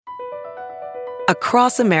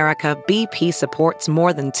Across America, BP supports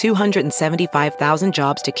more than 275,000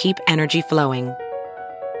 jobs to keep energy flowing.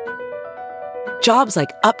 Jobs like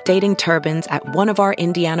updating turbines at one of our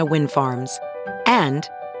Indiana wind farms and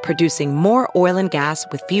producing more oil and gas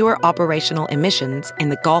with fewer operational emissions in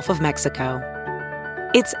the Gulf of Mexico.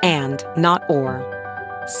 It's and, not or.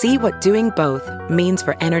 See what doing both means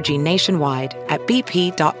for energy nationwide at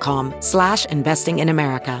bp.com/investing in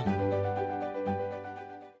America.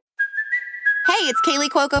 Hey, it's Kaylee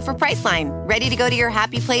Cuoco for Priceline. Ready to go to your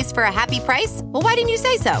happy place for a happy price? Well, why didn't you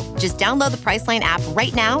say so? Just download the Priceline app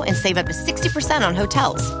right now and save up to 60% on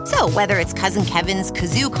hotels. So whether it's Cousin Kevin's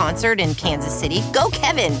Kazoo Concert in Kansas City, go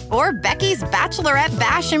Kevin, or Becky's Bachelorette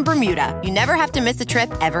Bash in Bermuda, you never have to miss a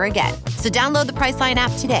trip ever again. So download the Priceline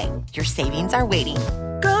app today. Your savings are waiting.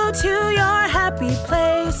 Go to your happy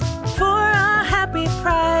place for a happy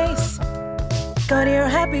price. Go to your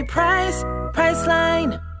happy price,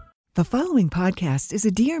 Priceline. The following podcast is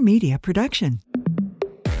a Dear Media production.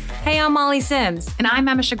 Hey, I'm Molly Sims. And I'm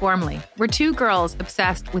Emisha Gormley. We're two girls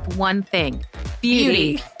obsessed with one thing,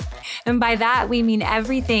 beauty. And by that, we mean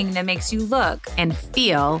everything that makes you look And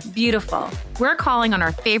feel beautiful. We're calling on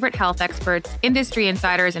our favorite health experts, industry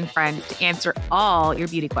insiders, and friends to answer all your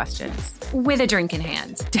beauty questions. With a drink in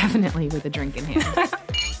hand. Definitely with a drink in hand.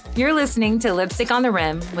 You're listening to Lipstick on the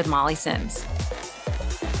Rim with Molly Sims.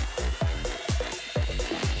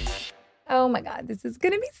 Oh my God, this is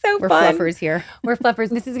going to be so We're fun. fluffers here. We're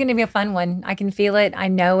fluffers. This is going to be a fun one. I can feel it. I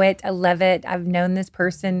know it. I love it. I've known this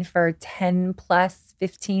person for 10 plus,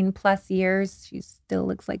 15 plus years. She still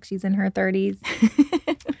looks like she's in her 30s.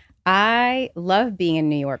 I love being in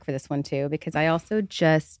New York for this one too, because I also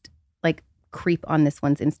just like creep on this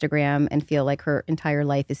one's Instagram and feel like her entire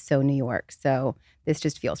life is so New York. So this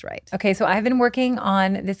just feels right. Okay, so I've been working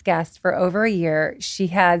on this guest for over a year. She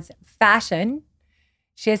has fashion.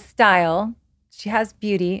 She has style. She has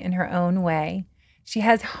beauty in her own way. She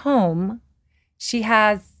has home. She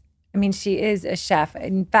is a chef.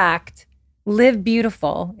 In fact, Live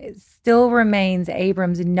Beautiful still remains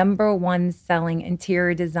Abram's #1 selling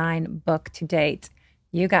interior design book to date.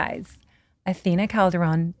 You guys, Athena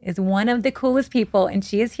Calderone is one of the coolest people, and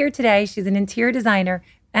she is here today. She's an interior designer,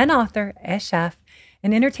 an author, a chef,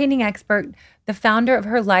 an entertaining expert, the founder of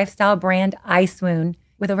her lifestyle brand, EyeSwoon's,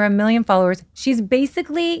 with over 1 million followers. She's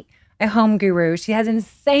basically a home guru. She has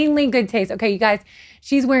insanely good taste. Okay, you guys,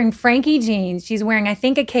 she's wearing Frankie jeans. She's wearing, I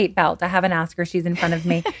think, a Kate belt. I haven't asked her. She's in front of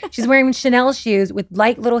me. She's wearing Chanel shoes with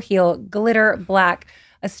light little heel, glitter black,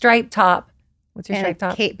 a striped top. What's your striped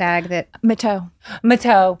top? A Kate bag that... Mateau,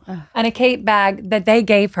 and a Kate bag that they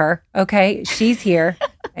gave her. Okay, she's here,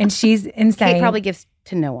 and she's insane. Kate probably gives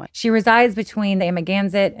to no one. She resides between the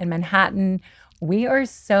Amagansett and Manhattan. We are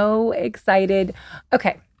so excited.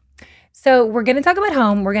 Okay, so we're going to talk about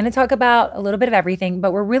home. We're going to talk about a little bit of everything,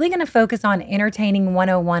 but we're really going to focus on entertaining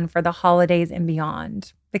 101 for the holidays and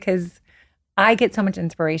beyond, because I get so much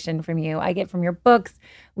inspiration from you. I get from your books,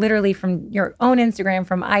 literally from your own Instagram,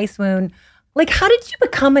 from EyeSwoon's. Like, how did you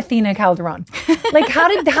become Athena Calderone? Like, how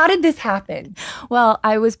did this happen? Well,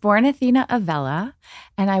 I was born Athena Avella,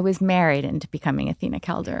 and I was married into becoming Athena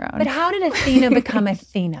Calderone. But how did Athena become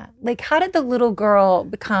Athena? Like, how did the little girl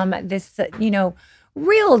become this,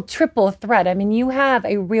 real triple threat? I mean, you have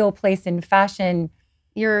a real place in fashion.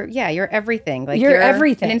 You're everything. Like you're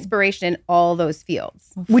everything. An inspiration in all those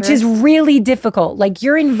fields. Which is really difficult. Like,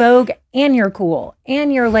 you're in vogue and you're cool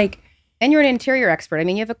and you're like... And you're an interior expert. I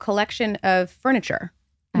mean, you have a collection of furniture.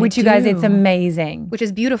 Which you guys, it's amazing. Which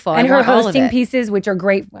is beautiful. And her hosting pieces, which are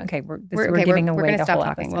great. Okay, we're giving away the whole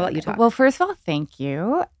talking. episode. We'll let you talk. Well, first of all, thank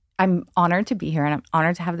you. I'm honored to be here, and I'm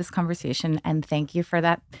honored to have this conversation. And thank you for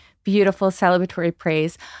that beautiful celebratory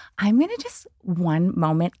praise. I'm going to just one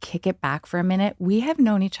moment kick it back for a minute. We have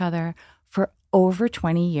known each other for over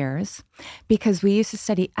 20 years because we used to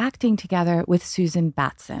study acting together with Susan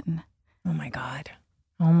Batson. Oh, my God.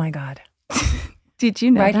 Did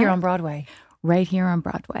you know Right that? here on Broadway. Right here on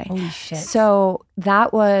Broadway. Holy shit. So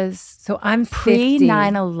that was... So I'm pre 50.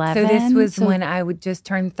 9/11. So this was when I would just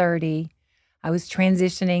turn 30. I was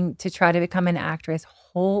transitioning to try to become an actress.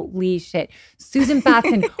 Holy shit. Susan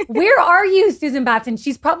Batson. Where are you, Susan Batson?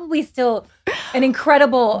 She's probably still an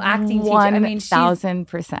incredible acting teacher. I mean,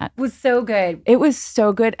 1,000%. Was so good. It was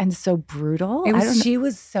so good and so brutal. She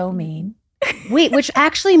was so mean. Wait, which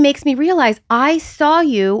actually makes me realize I saw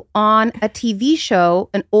you on a TV show,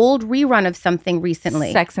 an old rerun of something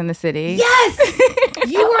recently. Sex and the City. Yes,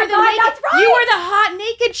 you were You were the hot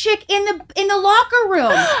naked chick in the locker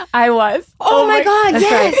room. I was. Oh my God,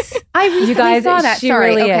 yes! right. I recently saw that. She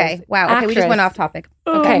Sorry. really okay. is. Wow. Okay, we just went off topic.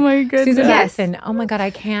 Okay. Oh my goodness. Susan Yes. Batson. Oh my God, I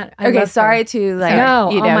can't. I Okay, love sorry her. to like, No,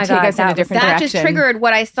 you oh know, my take God, us in a that- different That direction. just triggered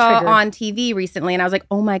what I saw Triggered. on TV recently. And I was like,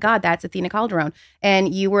 oh my God, that's Athena Calderone.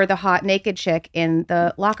 And you were the hot naked chick in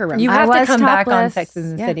the locker room. You I have to was come back on topless. Sex in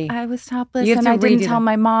the Yeah. City. I was topless, You have and to I didn't redo tell that.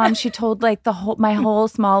 my mom. She told like my whole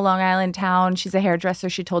small Long Island town. She's a hairdresser.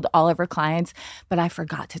 She told all of her clients, but I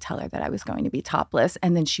forgot to tell her that I was going to be topless,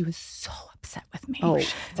 and then she was so upset with me.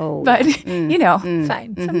 But you know, It's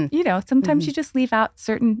fine. sometimes you just leave out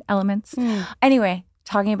certain elements. Anyway,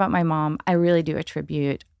 talking about my mom, I really do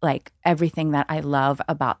attribute like everything that I love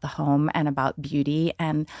about the home and about beauty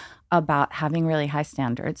and about having really high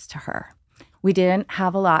standards to her. We didn't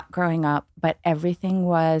have a lot growing up, but everything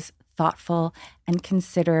was thoughtful and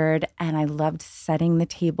considered. And I loved setting the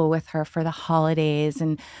table with her for the holidays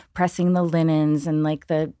and pressing the linens and like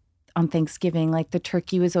on Thanksgiving, like the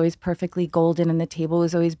turkey was always perfectly golden and the table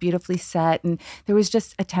was always beautifully set. And there was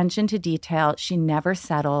just attention to detail. She never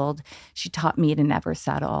settled. She taught me to never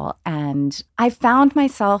settle. And I found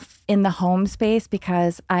myself in the home space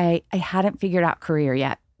because I hadn't figured out career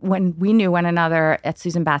yet. When we knew one another at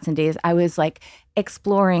Susan Batson days, I was like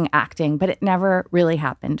exploring acting, but it never really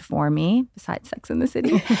happened for me, besides Sex in the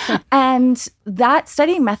City. And that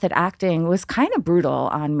studying method acting was kind of brutal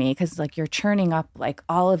on me because like you're churning up like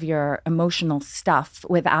all of your emotional stuff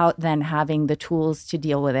without then having the tools to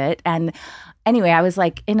deal with it. And anyway, I was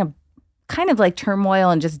like in a kind of like turmoil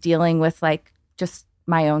and just dealing with like just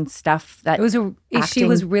my own stuff. That It was she acting-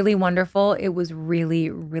 was really wonderful. It was really,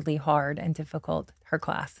 really hard and difficult, her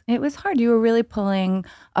class. It was hard. You were really pulling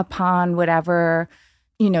upon whatever,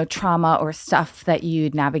 trauma or stuff that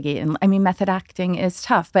you'd navigate. And I mean, method acting is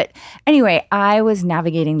tough. But anyway, I was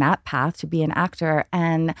navigating that path to be an actor.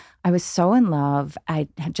 And I was so in love. I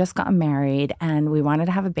had just gotten married and we wanted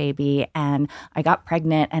to have a baby. And I got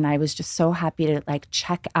pregnant. And I was just so happy to like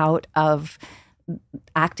check out of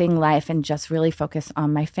acting life and just really focus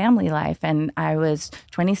on my family life. And I was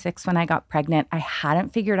 26 when I got pregnant. I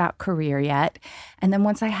hadn't figured out career yet. And then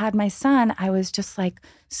once I had my son, I was just like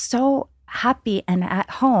so happy and at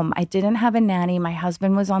home. I didn't have a nanny. My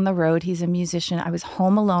husband was on the road. He's a musician. I was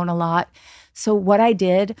home alone a lot. So what I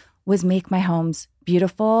did was make my homes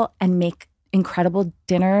beautiful and make incredible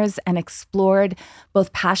dinners and explored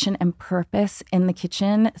both passion and purpose in the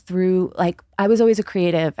kitchen through like I was always a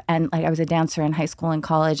creative and like I was a dancer in high school and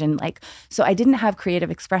college and like so I didn't have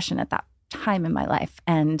creative expression at that time in my life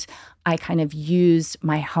and I kind of used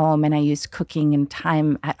my home and I used cooking and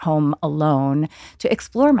time at home alone to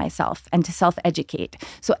explore myself and to self-educate.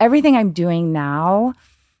 So everything I'm doing now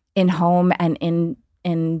in home and in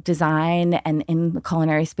design and in the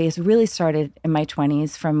culinary space really started in my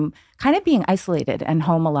 20s from kind of being isolated and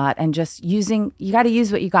home a lot and just you got to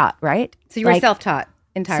use what you got, right? So you were self-taught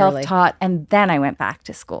entirely. Self-taught. And then I went back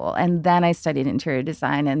to school and then I studied interior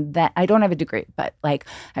design and that I don't have a degree, but like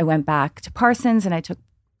I went back to Parsons and I took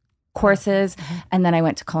courses and then I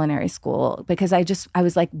went to culinary school because I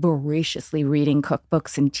was like voraciously reading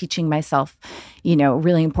cookbooks and teaching myself,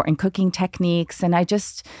 really important cooking techniques. And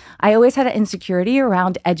I always had an insecurity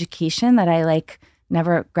around education that I like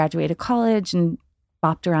never graduated college and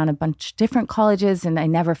bopped around a bunch of different colleges and I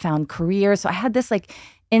never found career. So I had this like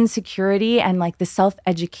insecurity and like the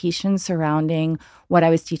self-education surrounding what I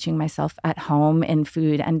was teaching myself at home in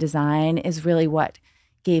food and design is really what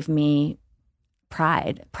gave me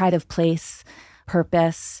pride of place,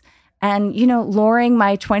 purpose, and, luring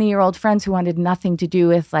my 20-year-old friends who wanted nothing to do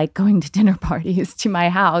with like going to dinner parties to my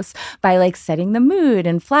house by like setting the mood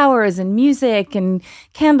and flowers and music and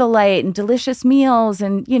candlelight and delicious meals.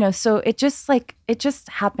 And, so it just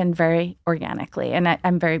happened very organically. And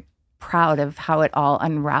I'm very proud of how it all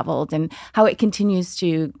unraveled and how it continues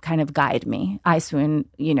to kind of guide me. EyeSwoon,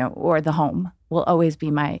 or the home will always be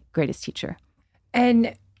my greatest teacher.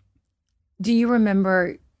 And do you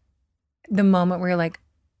remember the moment where you're like,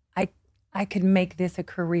 I could make this a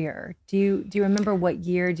career? Do you remember what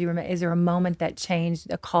year? Do you remember? Is there a moment that changed?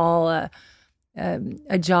 A call,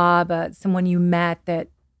 a job, someone you met that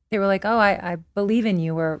they were like, oh, I believe in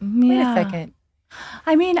you, or wait a second.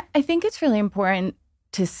 I mean, I think it's really important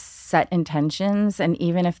to set intentions, and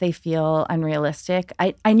even if they feel unrealistic.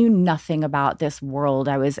 I knew nothing about this world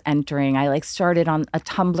I was entering. I like started on a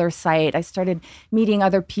Tumblr site. I started meeting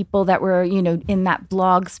other people that were, in that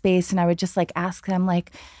blog space, and I would just like ask them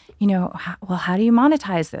like, how do you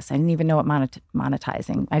monetize this? I didn't even know what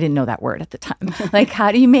monetizing. I didn't know that word at the time. Like,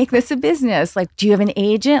 how do you make this a business? Like, do you have an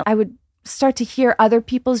agent? I would start to hear other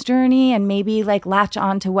people's journey and maybe like latch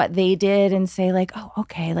on to what they did and say like, oh,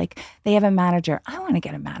 okay, like they have a manager. I want to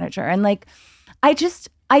get a manager. And like, I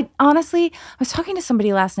I honestly, I was talking to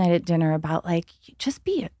somebody last night at dinner about like, just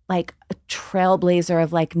be like a trailblazer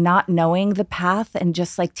of like not knowing the path and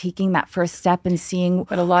just like taking that first step and seeing.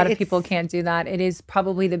 But a lot of people can't do that. It is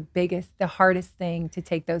probably the hardest thing to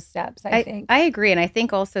take those steps, I think. I agree. And I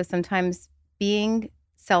think also sometimes being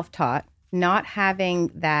self-taught, not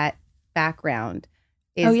having that background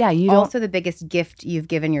is also the biggest gift you've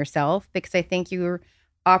given yourself, because I think you're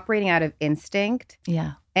operating out of instinct.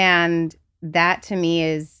 Yeah. And that to me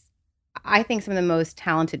is, I think some of the most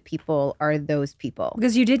talented people are those people.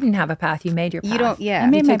 Because you didn't have a path. You made your path. You don't, yeah. I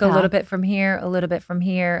made you took a little bit from here, a little bit from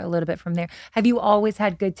here, a little bit from there. Have you always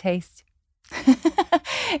had good taste?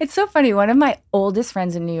 It's so funny. One of my oldest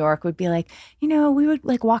friends in New York would be like, we would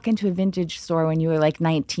like walk into a vintage store when you were like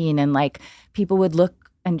 19 and like people would look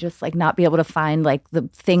and just like not be able to find like the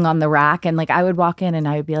thing on the rack. And like I would walk in and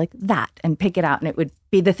I would be like that and pick it out and it would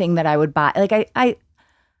be the thing that I would buy. Like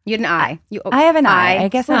you had an eye. I have an eye. I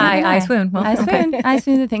guess I have an eye. EyeSwoon. Well, EyeSwoon.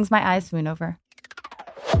 EyeSwoon the things my eyes swoon over.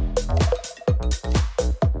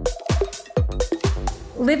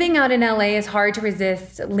 Living out in LA is hard to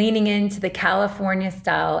resist leaning into the California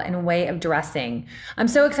style and way of dressing. I'm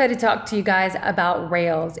so excited to talk to you guys about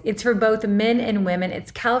Rails. It's for both men and women.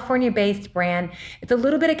 It's a California-based brand. It's a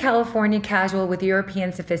little bit of California casual with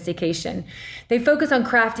European sophistication. They focus on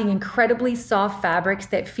crafting incredibly soft fabrics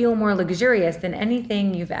that feel more luxurious than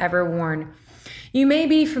anything you've ever worn. You may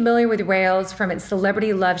be familiar with Rails from its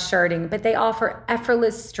celebrity love shirting, but they offer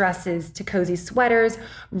effortless dresses to cozy sweaters,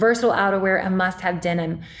 versatile outerwear, and must-have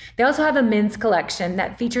denim. They also have a men's collection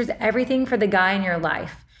that features everything for the guy in your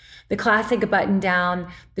life. The classic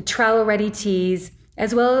button-down, the travel-ready tees,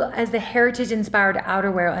 as well as the heritage-inspired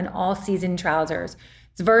outerwear and all-season trousers.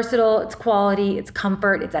 It's versatile, it's quality, it's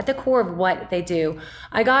comfort, it's at the core of what they do.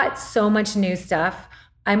 I got so much new stuff.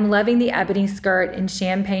 I'm loving the ebony skirt in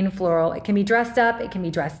champagne floral. It can be dressed up, it can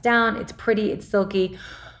be dressed down. It's pretty, it's silky.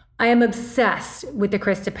 I am obsessed with the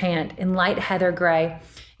Krista pant in light heather gray.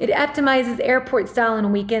 It optimizes airport style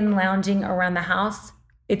and weekend lounging around the house.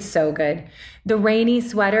 It's so good. The rainy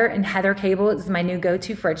sweater in heather cable is my new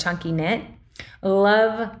go-to for a chunky knit.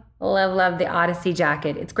 Love the Odyssey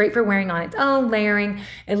jacket. It's great for wearing on its own, layering.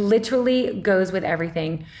 It literally goes with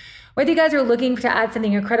everything. Whether you guys are looking to add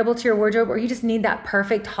something incredible to your wardrobe or you just need that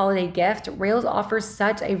perfect holiday gift, Rails offers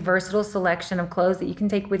such a versatile selection of clothes that you can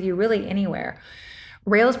take with you really anywhere.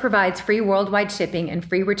 Rails provides free worldwide shipping and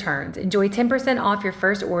free returns. Enjoy 10% off your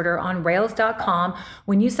first order on Rails.com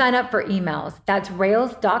when you sign up for emails. That's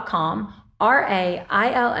Rails.com, Rails.com.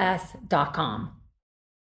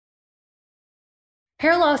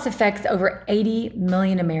 Hair loss affects over 80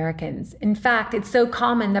 million Americans. In fact, it's so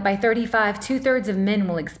common that by 35, 2/3 of men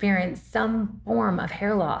will experience some form of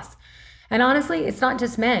hair loss. And honestly, it's not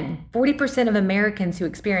just men. 40% of Americans who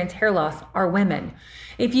experience hair loss are women.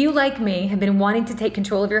 If you, like me, have been wanting to take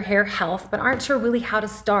control of your hair health but aren't sure really how to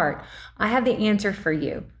start, I have the answer for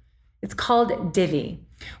you. It's called Divi.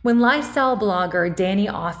 When lifestyle blogger Danny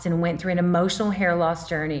Austin went through an emotional hair loss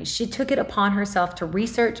journey, she took it upon herself to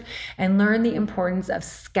research and learn the importance of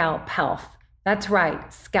scalp health. That's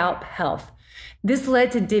right, scalp health. This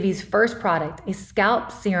led to Divi's first product, a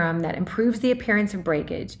scalp serum that improves the appearance of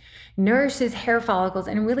breakage, nourishes hair follicles,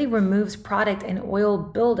 and really removes product and oil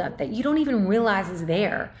buildup that you don't even realize is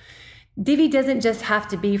there. Divi doesn't just have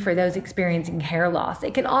to be for those experiencing hair loss.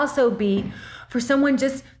 It can also be for someone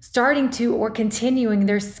just starting to or continuing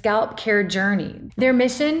their scalp care journey. Their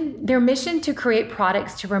mission to create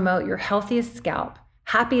products to promote your healthiest scalp,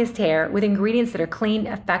 happiest hair with ingredients that are clean,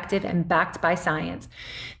 effective, and backed by science.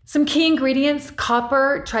 Some key ingredients: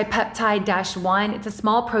 copper tripeptide-1. It's a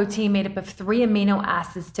small protein made up of 3 amino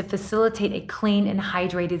acids to facilitate a clean and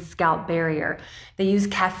hydrated scalp barrier. They use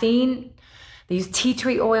caffeine. They use tea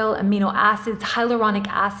tree oil, amino acids, hyaluronic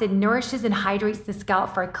acid, nourishes and hydrates the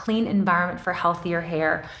scalp for a clean environment for healthier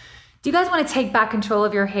hair. Do you guys want to take back control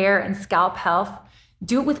of your hair and scalp health?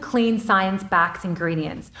 Do it with clean, science-backed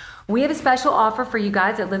ingredients. We have a special offer for you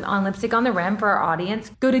guys on Lipstick on the Rim for our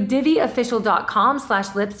audience. Go to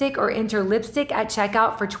diviofficial.com/lipstick or enter lipstick at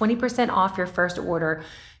checkout for 20% off your first order.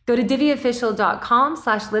 Go to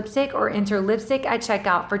diviofficial.com/lipstick or enter lipstick at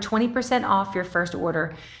checkout for 20% off your first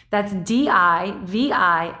order. That's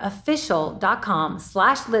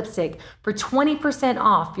diviofficial.com/lipstick for 20%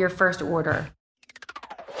 off your first order.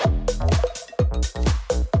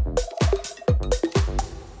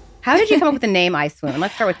 How did you come up with the name EyeSwoon?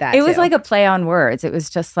 Let's start with that. It was like a play on words. It was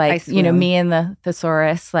just like, me and the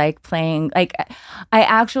thesaurus like playing. Like I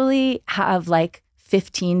actually have like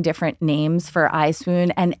 15 different names for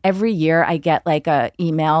EyeSwoon. And every year I get like a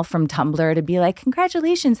email from Tumblr to be like,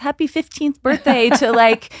 congratulations, happy 15th birthday to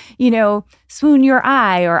like, swoon your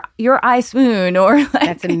eye or your EyeSwoon or like.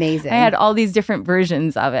 That's amazing. I had all these different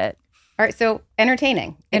versions of it. All right, so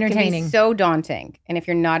entertaining. It can be so daunting. And if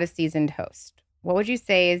you're not a seasoned host, what would you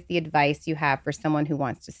say is the advice you have for someone who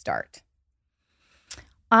wants to start?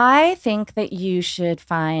 I think that you should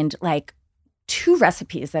find like 2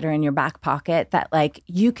 recipes that are in your back pocket that like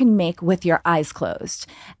you can make with your eyes closed.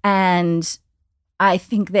 And I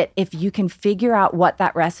think that if you can figure out what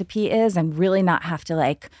that recipe is and really not have to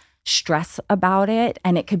like stress about it,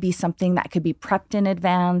 and it could be something that could be prepped in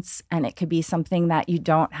advance, and it could be something that you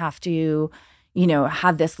don't have to,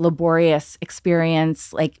 have this laborious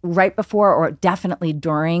experience like right before or definitely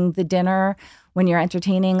during the dinner when you're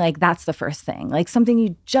entertaining, like that's the first thing, like something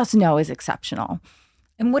you just know is exceptional.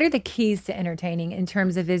 And what are the keys to entertaining in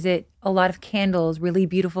terms of, is it a lot of candles, really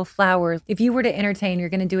beautiful flowers? If you were to entertain, you're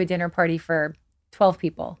going to do a dinner party for 12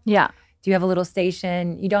 people. Yeah. Do you have a little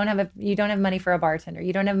station? You don't have money for a bartender.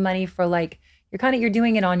 You don't have money for like, you're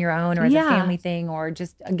doing it on your own or as a family thing or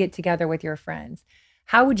just a get together with your friends.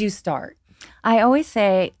 How would you start? I always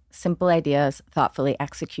say simple ideas thoughtfully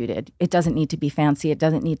executed. It doesn't need to be fancy. It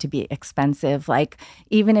doesn't need to be expensive. Like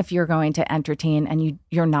even if you're going to entertain and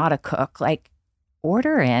you're not a cook, like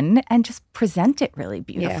order in and just present it really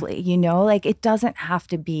beautifully. Like it doesn't have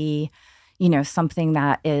to be, something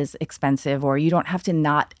that is expensive, or you don't have to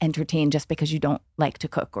not entertain just because you don't like to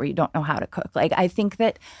cook or you don't know how to cook. Like I think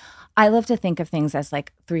that I love to think of things as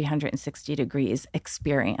like 360 degrees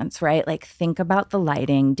experience, right? Like think about the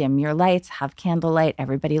lighting, dim your lights, have candlelight.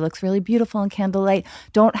 Everybody looks really beautiful in candlelight.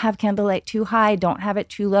 Don't have candlelight too high. Don't have it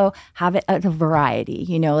too low. Have it at a variety.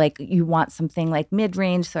 Like you want something like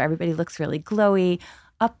mid-range so everybody looks really glowy.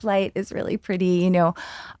 Uplight is really pretty,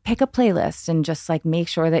 pick a playlist and just like make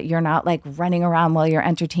sure that you're not like running around while you're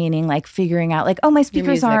entertaining, like figuring out like, oh, my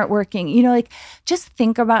speakers aren't working. Like just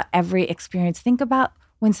think about every experience. Think about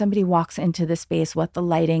when somebody walks into the space, what the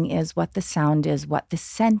lighting is, what the sound is, what the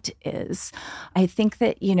scent is. I think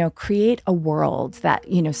that, create a world that,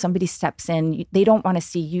 somebody steps in. They don't want to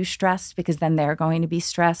see you stressed because then they're going to be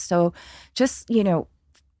stressed. So just,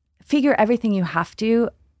 figure everything you have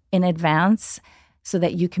to in advance so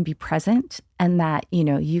that you can be present and that,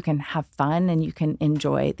 you can have fun and you can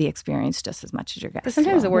enjoy the experience just as much as your guests. But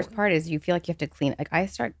sometimes the worst part is you feel like you have to clean. Like I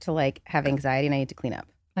start to like have anxiety and I need to clean up.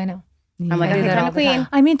 I know. I'm like, I'm trying to clean.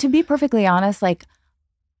 I mean, to be perfectly honest, like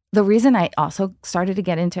the reason I also started to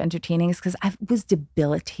get into entertaining is because I was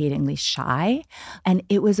debilitatingly shy, and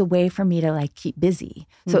it was a way for me to like keep busy.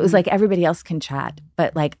 So it was like everybody else can chat,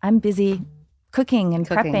 but like I'm busy cooking and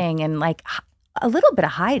prepping and like a little bit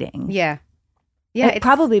of hiding. Yeah. Yeah.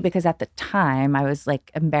 Probably because at the time I was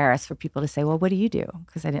like embarrassed for people to say, well, what do you do?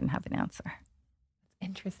 Because I didn't have an answer.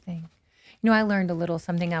 Interesting. I learned a little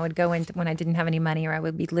something. I would go into when I didn't have any money or I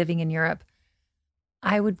would be living in Europe.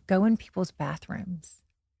 I would go in people's bathrooms,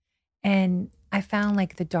 and I found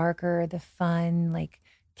like the darker, the fun, like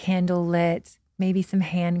candle lit, maybe some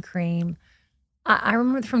hand cream. I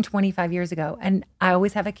remember from 25 years ago, and I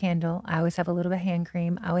always have a candle. I always have a little bit of hand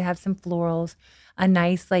cream. I would have some florals, a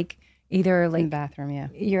nice like either like in the bathroom, yeah.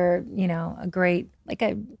 You're a great like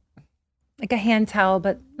a hand towel,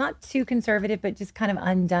 but not too conservative, but just kind of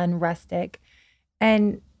undone, rustic.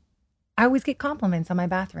 And I always get compliments on my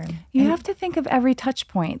bathroom. You have to think of every touch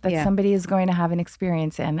point that somebody is going to have an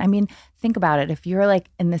experience in. I mean, think about it. If you're like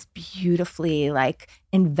in this beautifully like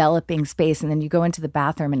enveloping space and then you go into the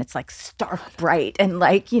bathroom and it's like stark bright and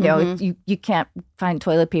like, you can't find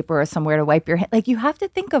toilet paper or somewhere to wipe your hand. Like you have to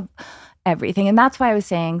think of everything. And that's why I was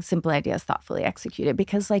saying simple ideas thoughtfully executed,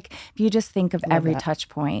 because like if you just think of every touch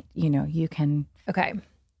point, you can. Okay.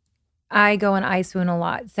 I go on EyeSwoon a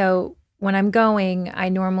lot. So when I'm going, I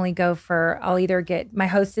normally go I'll either get my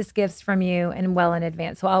hostess gifts from you and well in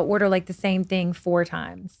advance. So I'll order like the same thing 4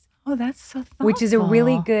 times. Oh, that's so thoughtful. Which is a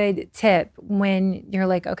really good tip when you're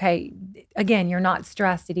like, okay, again, you're not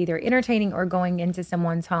stressed at either entertaining or going into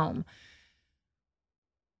someone's home.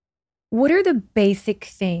 What are the basic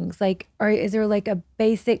things? Like, is there like a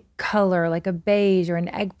basic color, like a beige or an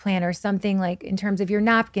eggplant or something, like in terms of your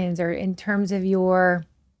napkins or in terms of your,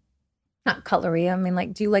 not cutlery, I mean,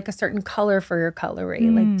 like, do you like a certain color for your cutlery?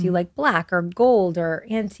 Like, do you like black or gold or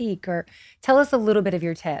antique? Or tell us a little bit of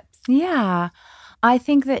your tips. Yeah. I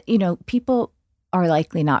think that, people are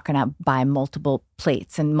likely not going to buy multiple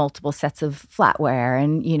plates and multiple sets of flatware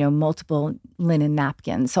and, multiple linen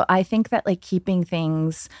napkins. So I think that like keeping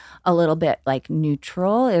things a little bit like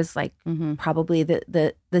neutral is like probably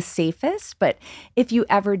the safest. But if you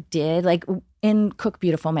ever did, like in Cook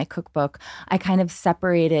Beautiful, my cookbook, I kind of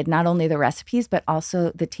separated not only the recipes, but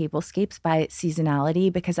also the tablescapes by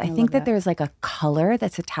seasonality, because I think that there's like a color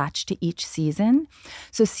that's attached to each season.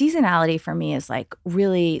 So seasonality for me is like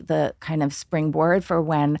really the kind of springboard for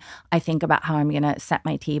when I think about how I'm going to set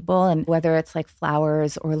my table. And whether it's like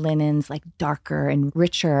flowers or linens, like darker and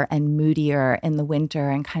richer and moodier in the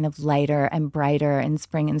winter and kind of lighter and brighter in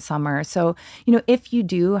spring and summer. So, if you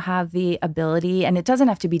do have the ability, and it doesn't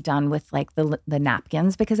have to be done with like the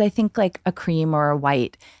napkins, because I think like a cream or a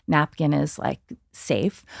white napkin is like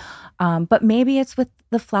safe. But maybe it's with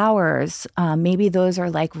the flowers. Maybe those are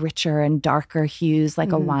like richer and darker hues,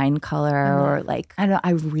 like a wine color, or like, I don't know,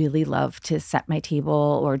 I really love to set my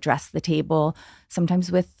table or dress the table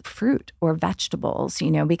sometimes with fruit or vegetables,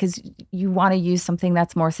 because you want to use something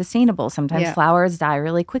that's more sustainable. Sometimes flowers die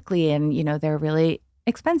really quickly and, they're really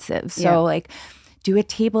expensive. So like do a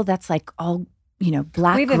table that's like all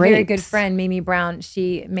black grapes. We have a very good friend, Mimi Brown.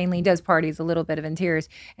 She mainly does parties, a little bit of interiors.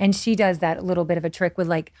 And she does that little bit of a trick with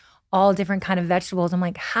like all different kind of vegetables. I'm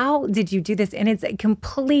like, how did you do this? And it's a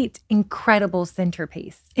complete, incredible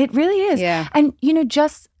centerpiece. It really is. Yeah. And,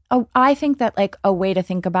 I think that like a way to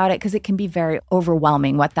think about it, because it can be very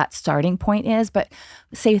overwhelming what that starting point is. But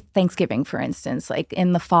say Thanksgiving, for instance, like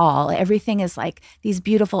in the fall, everything is like these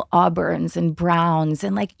beautiful auburns and browns.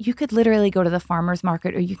 And like you could literally go to the farmer's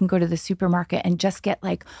market or you can go to the supermarket and just get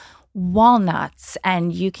like walnuts,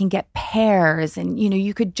 and you can get pears, and,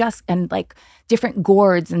 you could just, and like different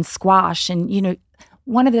gourds and squash. And,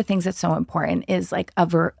 one of the things that's so important is like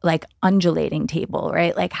like undulating table,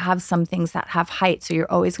 right? Like have some things that have height. So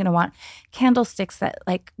you're always going to want candlesticks that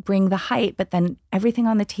like bring the height, but then everything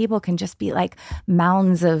on the table can just be like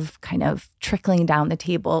mounds of kind of trickling down the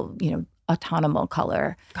table, autumnal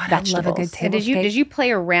color. God, vegetables. I love a good table. Did you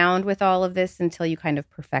play around with all of this until you kind of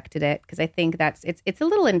perfected it? Because I think it's a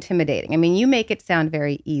little intimidating. I mean, you make it sound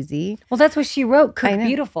very easy. Well, that's what she wrote, Cook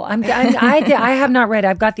Beautiful. I have not read it.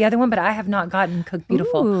 I've got the other one, but I have not gotten Cook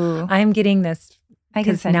Beautiful. Ooh. I am getting this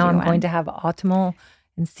because now I'm one. going to have autumnal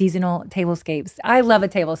and seasonal tablescapes. I love a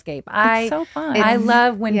tablescape. It's so fun. I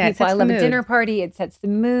love when people, I love the a mood. dinner party. It sets the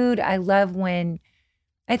mood. I love when,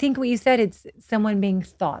 I think what you said, it's someone being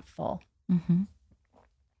thoughtful. Mm-hmm.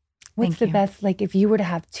 What's the best, like if you were to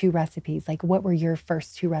have 2 recipes, like what were your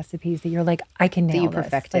first 2 recipes that you're like, I can nail you this?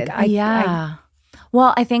 perfected? Like,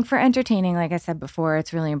 Well, I think for entertaining, like I said before,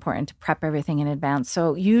 it's really important to prep everything in advance.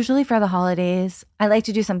 So usually for the holidays, I like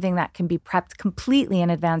to do something that can be prepped completely in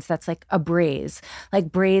advance. That's like a braise,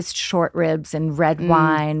 like braised short ribs and red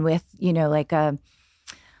wine with, like a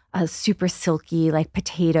super silky like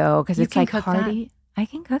potato, because it's like hearty. I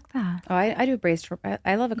can cook that. Oh, I do braised.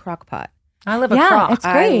 I love a crock pot. I love a crock. It's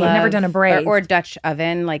great. I've never done a braise. Or Dutch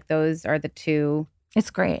oven. Like those are the 2. It's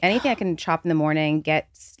great. Anything I can chop in the morning,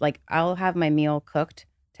 I'll have my meal cooked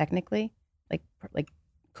technically, like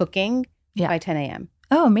cooking by 10 a.m.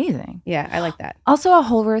 Oh, amazing. Yeah, I like that. Also, a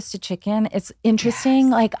whole roasted chicken. It's interesting.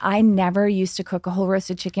 Yes. Like I never used to cook a whole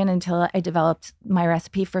roasted chicken until I developed my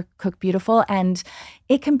recipe for Cook Beautiful. And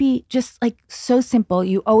it can be just like so simple.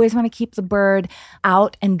 You always want to keep the bird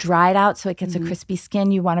out and dried out so it gets a crispy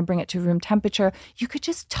skin. You want to bring it to room temperature. You could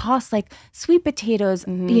just toss like sweet potatoes,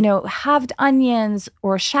 halved onions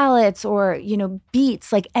or shallots or,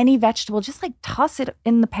 beets, like any vegetable. Just like toss it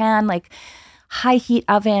in the pan, like high heat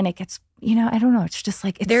oven. It gets I don't know. It's just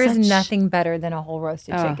like there is nothing better than a whole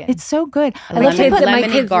roasted chicken. It's so good. I love to put my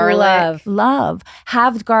kids garlic. Love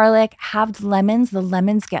halved garlic, halved lemons. The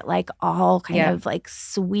lemons get like all kind of like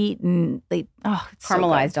sweet and it's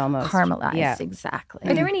caramelized so almost. Caramelized, exactly.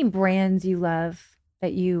 Are there any brands you love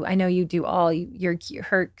that I know you do all,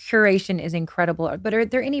 her curation is incredible, but are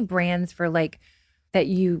there any brands for like, that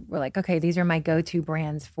you were like, okay, these are my go-to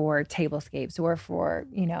brands for tablescapes or for,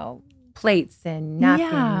 plates and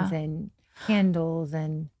napkins and candles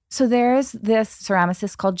and... So there's this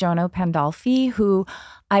ceramicist called Jono Pandolfi who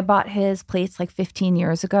I bought his plates like 15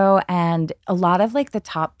 years ago, and a lot of like the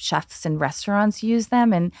top chefs and restaurants use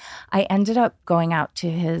them. And I ended up going out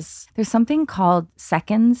to there's something called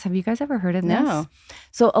Seconds. Have you guys ever heard of this? No.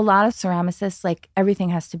 So a lot of ceramicists, like everything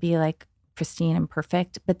has to be like pristine and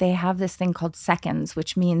perfect, but they have this thing called Seconds,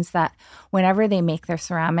 which means that whenever they make their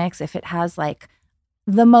ceramics, if it has like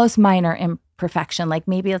the most minor imperfection, like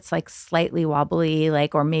maybe it's like slightly wobbly,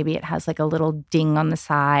 like, or maybe it has like a little ding on the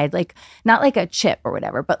side, like not like a chip or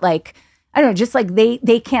whatever, but like, I don't know, just like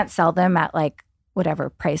they can't sell them at like whatever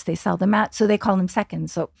price they sell them at. So they call them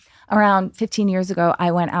Seconds. So around 15 years ago,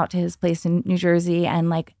 I went out to his place in New Jersey and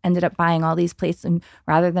like ended up buying all these plates. And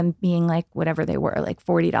rather than being like whatever they were, like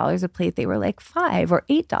 $40 a plate, they were like $5 or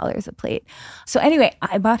 $8 a plate. So anyway,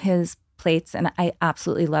 I bought his plates and I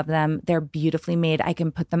absolutely love them. They're beautifully made. I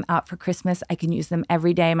can put them out for Christmas. I can use them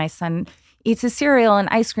every day. My son eats his cereal and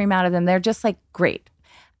ice cream out of them. They're just like great.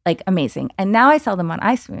 Like amazing. And now I sell them on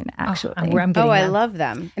EyeSwoon, actually. I love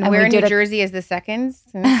them. And where in New Jersey is the seconds?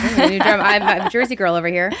 I'm a Jersey girl over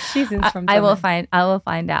here. She's from I will find out.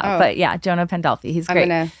 Oh. But yeah, Jonah Pandolfi, he's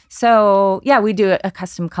great. So yeah, we do a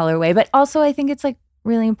custom colorway. But also I think it's like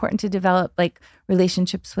really important to develop like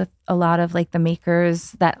relationships with a lot of like the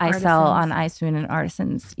makers that I sell on EyeSwoon and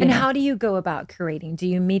artisans. And how do you go about curating? Do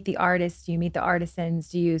you meet the artists? Do you meet the artisans?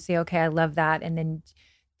 Do you say, okay, I love that, and then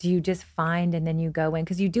do you just find and then you go in?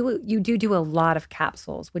 Because you do a lot of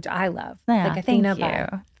capsules, which I love. Yeah, like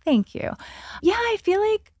Athena. Thank you. Yeah, I feel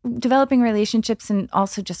like developing relationships and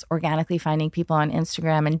also just organically finding people on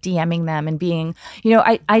Instagram and DMing them and being,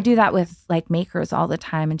 I do that with like makers all the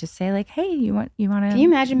time and just say like, hey, you want to. Can you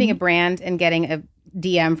imagine being a brand and getting a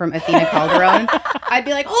DM from Athena Calderone? I'd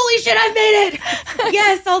be like, holy shit, I've made it.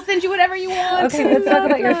 Yes, I'll send you whatever you want. Okay, let's talk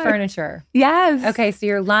about your furniture. Yes. Okay, so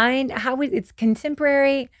your line, it's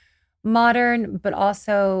contemporary, modern, but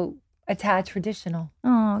also a tad traditional.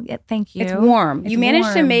 Oh, yeah, thank you. It's warm. You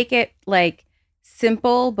managed to make it like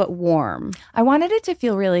simple but warm. I wanted it to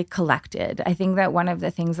feel really collected. I think that one of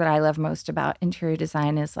the things that I love most about interior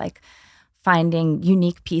design is like finding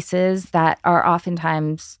unique pieces that are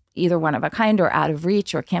oftentimes either one of a kind or out of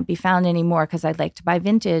reach or can't be found anymore because I'd like to buy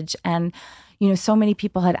vintage. And, so many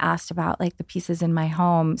people had asked about like the pieces in my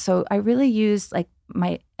home. So I really used like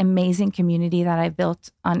my amazing community that I've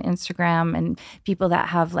built on Instagram and people that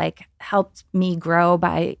have like helped me grow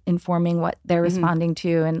by informing what they're responding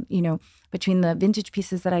to. And, between the vintage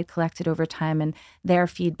pieces that I collected over time and their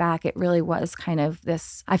feedback, it really was kind of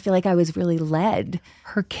this, I feel like I was really led.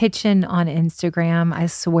 Her kitchen on Instagram, I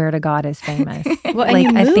swear to God, is famous. Well, like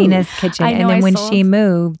Athena's kitchen. And then when she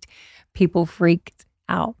moved, people freaked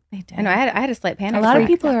out. They did. I know. I had a slight panic. A lot of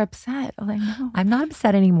people are upset. I'm like, no. I'm not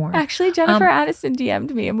upset anymore. Actually, Jennifer Aniston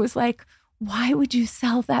DM'd me and was like, why would you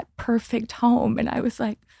sell that perfect home? And I was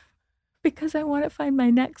like, because I want to find my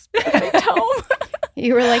next perfect home.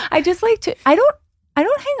 You were like, I just like to, I don't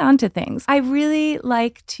hang on to things. I really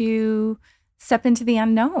like to step into the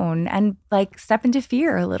unknown and like step into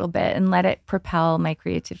fear a little bit and let it propel my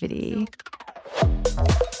creativity.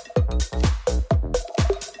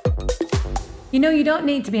 You don't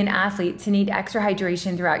need to be an athlete to need extra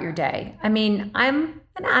hydration throughout your day. I mean, I'm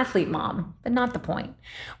an athlete mom, but not the point.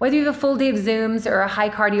 Whether you have a full day of Zooms or a high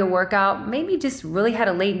cardio workout, maybe you just really had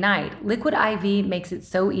a late night, Liquid IV makes it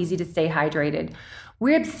so easy to stay hydrated.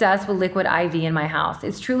 We're obsessed with Liquid IV in my house.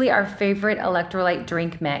 It's truly our favorite electrolyte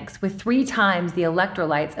drink mix with 3 times the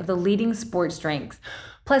electrolytes of the leading sports drinks,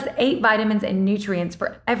 plus 8 vitamins and nutrients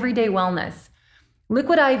for everyday wellness.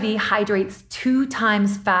 Liquid IV hydrates 2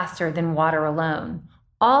 times faster than water alone,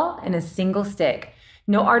 all in a single stick.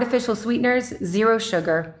 No artificial sweeteners, 0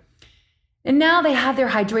 sugar. And now they have their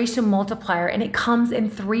hydration multiplier and it comes in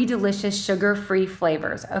 3 delicious sugar-free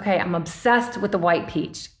flavors. Okay, I'm obsessed with the white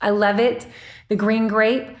peach. I love it. The green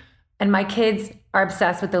grape, and my kids are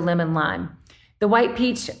obsessed with the lemon lime. The white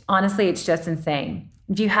peach, honestly, it's just insane.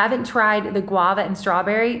 If you haven't tried the guava and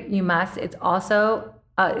strawberry, you must. It's also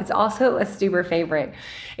a super favorite.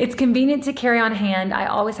 It's convenient to carry on hand. I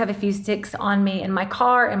always have a few sticks on me in my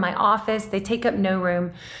car, in my office. They take up no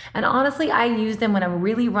room. And honestly, I use them when I'm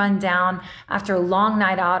really run down after a long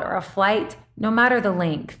night out or a flight, no matter the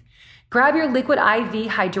length. Grab your Liquid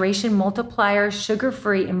IV Hydration Multiplier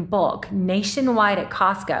sugar-free in bulk nationwide at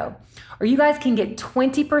Costco. Or you guys can get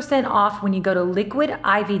 20% off when you go to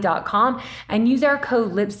liquidiv.com and use our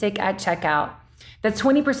code LIPSTICK at checkout. That's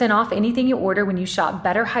 20% off anything you order when you shop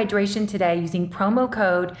Better Hydration today using promo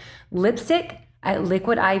code LIPSTICK at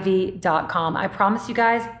liquidiv.com. I promise you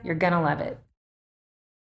guys, you're gonna love it.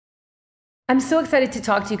 I'm so excited to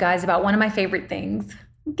talk to you guys about one of my favorite things,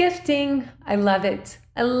 gifting. I love it.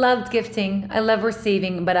 I loved gifting. I love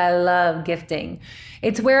receiving, but I love gifting.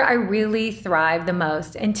 It's where I really thrive the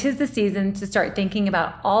most, and 'tis the season to start thinking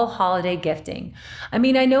about all holiday gifting. I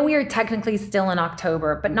mean, I know we are technically still in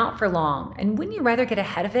October, but not for long. And wouldn't you rather get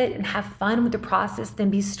ahead of it and have fun with the process than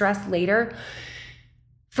be stressed later?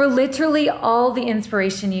 For literally all the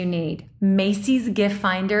inspiration you need, Macy's Gift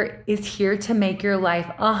Finder is here to make your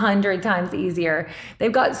life 100 times easier.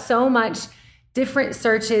 They've got so much different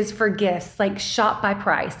searches for gifts, like shop by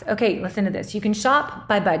price. Okay, listen to this. You can shop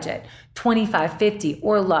by budget, 25, 50,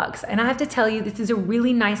 or luxe. And I have to tell you, this is a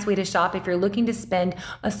really nice way to shop if you're looking to spend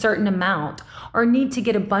a certain amount or need to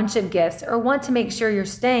get a bunch of gifts or want to make sure you're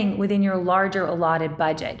staying within your larger allotted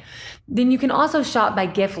budget. Then you can also shop by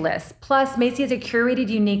gift lists. Plus, Macy has a curated,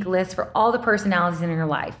 unique list for all the personalities in your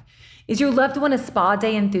life. Is your loved one a spa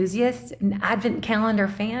day enthusiast, an advent calendar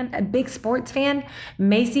fan, a big sports fan?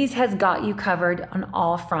 Macy's has got you covered on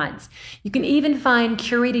all fronts. You can even find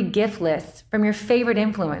curated gift lists from your favorite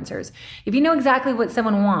influencers. If you know exactly what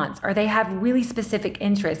someone wants or they have really specific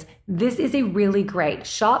interests, this is a really great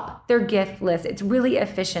shop their gift list. It's really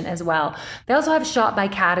efficient as well. They also have shop by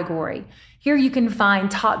category. Here you can find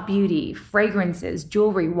top beauty, fragrances,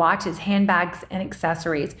 jewelry, watches, handbags, and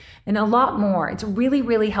accessories, and a lot more. It's really,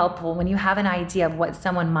 really helpful when you have an idea of what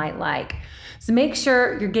someone might like. So make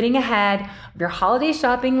sure you're getting ahead of your holiday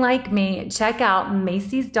shopping like me and check out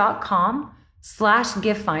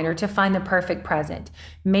Macy's.com/gift finder to find the perfect present.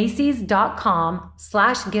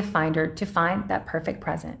 Macy's.com/gift finder to find that perfect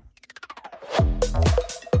present.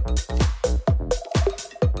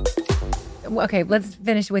 Okay, let's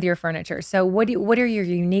finish with your furniture. So what are your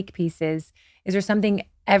unique pieces? Is there something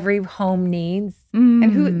every home needs?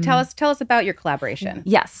 And tell us about your collaboration.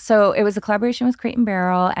 Yes. So it was a collaboration with Crate &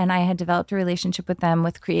 Barrel, and I had developed a relationship with them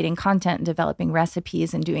with creating content and developing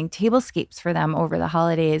recipes and doing tablescapes for them over the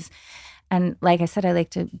holidays. And like I said, I like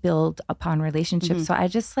to build upon relationships. So I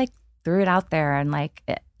just like threw it out there and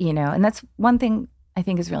and that's one thing I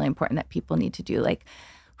think is really important that people need to do. Like,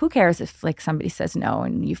 who cares if like somebody says no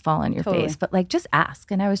and you fall on your face, but like just ask.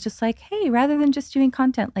 And I was just like, hey, rather than just doing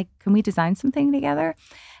content, like, can we design something together?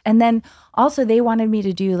 And then also they wanted me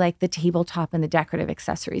to do like the tabletop and the decorative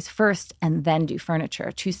accessories first and then do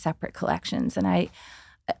furniture, 2 separate collections. And I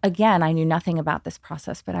knew nothing about this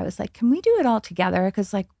process, but I was like, can we do it all together?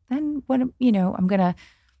 Because like, then what, I'm going to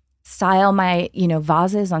style my,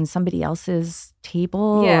 vases on somebody else's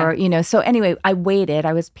table or, so anyway, I waited,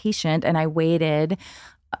 I was patient and I waited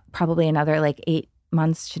probably another like 8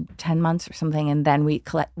 months to 10 months or something. And then we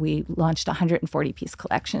launched a 140 piece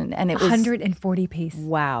collection and it was 140 piece.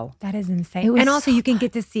 Wow. That is insane. And also you can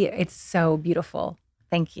get to see it. It's so beautiful.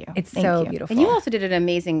 Thank you. It's so beautiful. And you also did an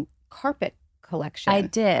amazing carpet collection. I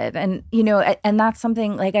did. And, and that's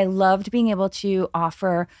something like I loved being able to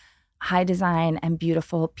offer high design and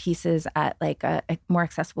beautiful pieces at like a more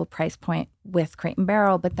accessible price point with Crate &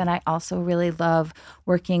 Barrel. But then I also really love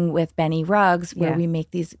working with Benny Rugs where we make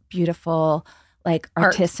these beautiful, like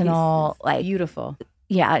artisanal, like beautiful.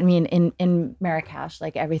 Yeah. I mean, in Marrakesh,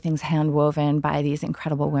 like everything's hand woven by these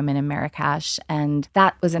incredible women in Marrakesh. And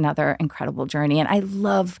that was another incredible journey. And I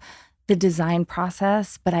love the design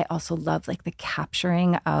process, but I also love like the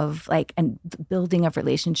capturing of like and the building of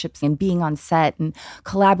relationships and being on set and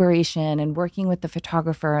collaboration and working with the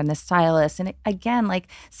photographer and the stylist. And again, like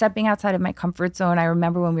stepping outside of my comfort zone. I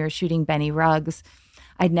remember when we were shooting Benny Rugs,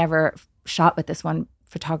 I'd never shot with this one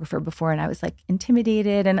photographer before and I was like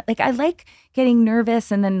intimidated and like I like getting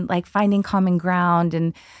nervous and then like finding common ground,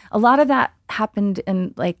 and a lot of that happened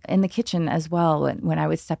in the kitchen as well. When I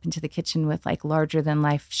would step into the kitchen with like larger than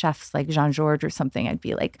life chefs like Jean-Georges or something, I'd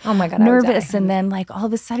be like, oh my God, nervous. And then like all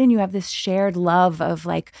of a sudden you have this shared love of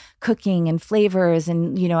like cooking and flavors,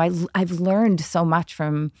 and I've learned so much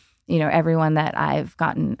from everyone that I've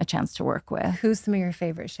gotten a chance to work with. Who's some of your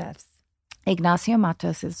favorite chefs? Ignacio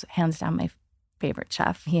Matos is hands down my favorite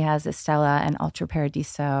chef. He has Estella and Ultra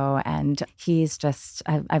Paradiso, and he's just,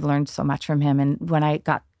 I've learned so much from him. And when I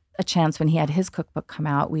got a chance, when he had his cookbook come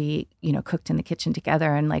out, we, cooked in the kitchen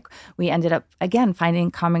together, and like we ended up, again, finding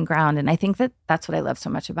common ground. And I think that that's what I love so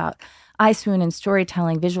much about EyeSwoon and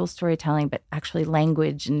storytelling, visual storytelling, but actually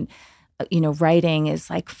language and, writing is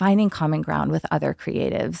like finding common ground with other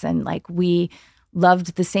creatives. And like we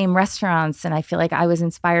loved the same restaurants, and I feel like I was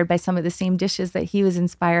inspired by some of the same dishes that he was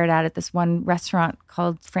inspired at this one restaurant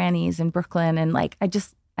called Franny's in Brooklyn. And like I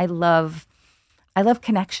love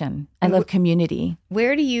connection. I love community.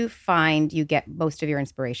 Where do you find you get most of your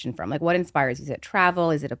inspiration from? Like what inspires you? Is it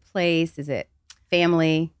travel? Is it a place? Is it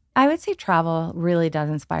family? I would say travel really does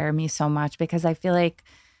inspire me so much, because I feel like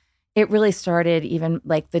it really started even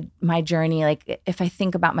like my journey. Like if I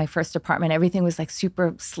think about my first apartment, everything was like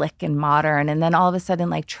super slick and modern. And then all of a sudden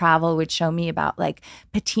like travel would show me about like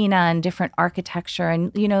patina and different architecture.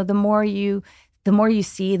 And, the more you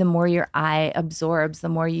see, the more your eye absorbs, the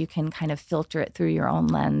more you can kind of filter it through your own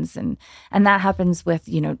lens. And that happens with,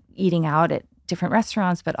 eating out at different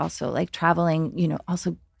restaurants, but also like traveling,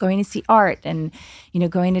 also going to see art and,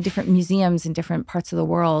 going to different museums in different parts of the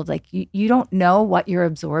world. Like you don't know what you're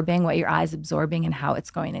absorbing, what your eye's absorbing, and how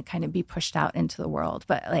it's going to kind of be pushed out into the world.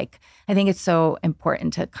 But like, I think it's so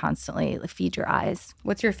important to constantly feed your eyes.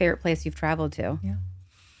 What's your favorite place you've traveled to? Yeah.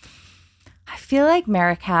 I feel like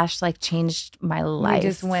Marrakesh changed my life. We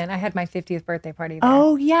just went. I had my 50th birthday party there.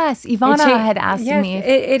 Oh yes, Ivana had asked me.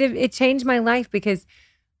 It changed my life because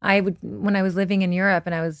when I was living in Europe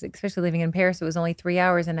and I was especially living in Paris, it was only 3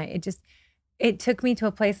 hours, and it took me to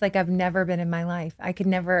a place like I've never been in my life. I could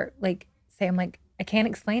never say I can't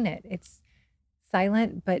explain it. It's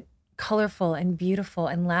silent but colorful and beautiful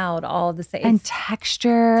and loud, all the same. And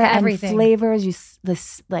texture and everything. Flavors, the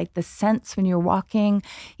scents when you're walking,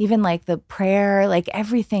 even like the prayer, like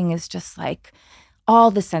everything is just like all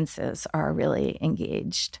the senses are really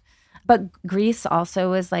engaged. But Greece also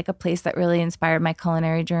was like a place that really inspired my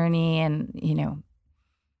culinary journey, and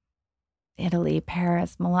Italy,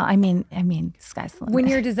 Paris, Milan. I mean, sky's the limit. When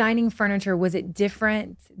you're designing furniture, was it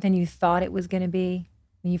different than you thought it was going to be?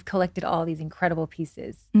 You've collected all these incredible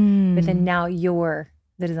pieces, but then now you're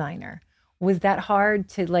the designer. Was that hard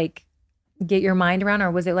to get your mind around,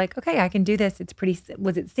 or was it like, okay, I can do this?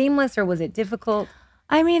 Was it seamless or was it difficult?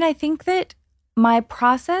 I mean, I think that my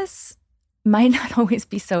process might not always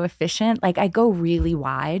be so efficient. Like I go really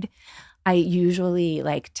wide. I usually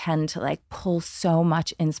tend to pull so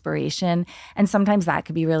much inspiration, and sometimes that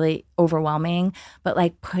could be really overwhelming, but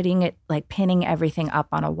putting it, pinning everything up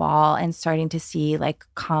on a wall and starting to see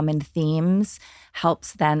common themes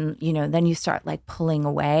helps. Then then you start pulling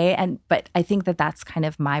away, but I think that that's kind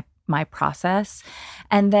of my process.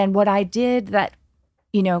 And then what I did that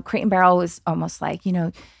Crate and Barrel was almost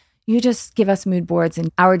you just give us mood boards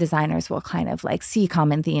and our designers will kind of see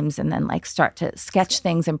common themes and then start to sketch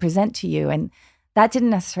things and present to you. And that didn't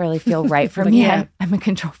necessarily feel right for me. Yeah. I'm a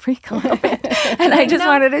control freak a little bit. And I just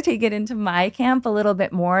wanted to take it into my camp a little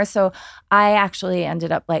bit more. So I actually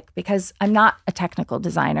ended up because I'm not a technical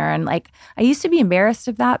designer, and I used to be embarrassed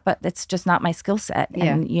of that, but it's just not my skill set.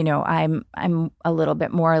 Yeah. And I'm a little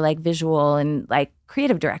bit more visual and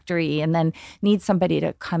creative directory, and then need somebody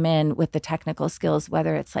to come in with the technical skills,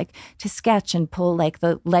 whether it's to sketch and pull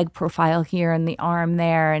the leg profile here and the arm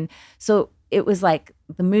there. And so it was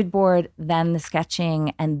the mood board, then the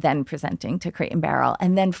sketching, and then presenting to Crate and Barrel.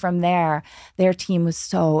 And then from there, their team was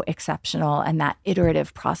so exceptional, and that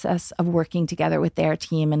iterative process of working together with their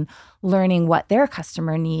team and learning what their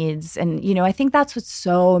customer needs. And, I think that's what's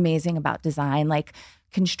so amazing about design,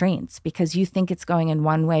 constraints, because you think it's going in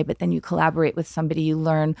one way, but then you collaborate with somebody, you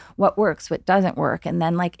learn what works, what doesn't work. And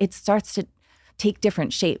then it starts to take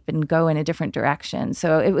different shape and go in a different direction.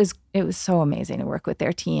 So it was so amazing to work with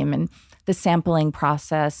their team, and the sampling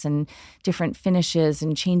process and different finishes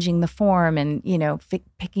and changing the form and,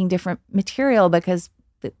 picking different material because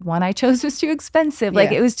the one I chose was too expensive.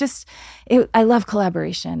 Yeah. It was just, I love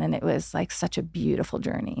collaboration, and it was such a beautiful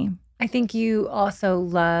journey. I think you also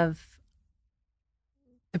love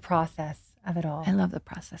the process of it all. I love the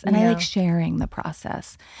process, and I like sharing the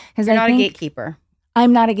process. Because You're not a gatekeeper.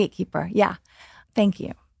 I'm not a gatekeeper. Yeah. Thank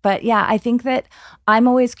you. But yeah, I think that I'm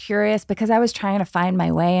always curious because I was trying to find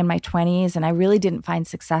my way in my 20s, and I really didn't find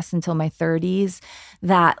success until my 30s,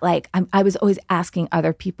 that I was always asking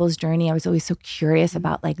other people's journey. I was always so curious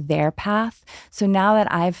about their path. So now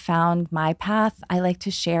that I've found my path, I like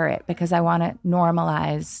to share it because I want to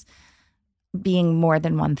normalize being more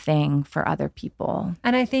than one thing for other people.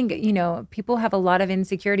 And I think, people have a lot of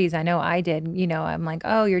insecurities. I know I did. I'm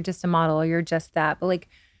oh, you're just a model, or you're just that. But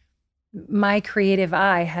my creative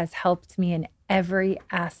eye has helped me in every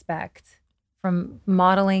aspect, from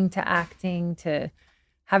modeling to acting to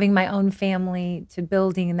having my own family to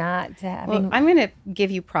building that to having. Well, I'm going to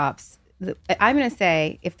give you props. I'm going to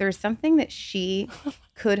say, if there's something that she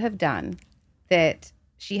could have done that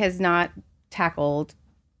she has not tackled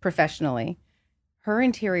professionally, her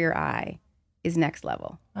interior eye is next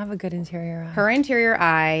level. I have a good interior eye. Her interior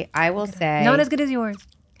eye, I will say, not as good as yours.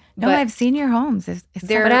 No, I've seen your homes.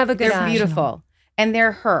 They're, but I have a good they're eye. beautiful, and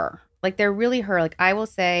they're her. They're really her. I will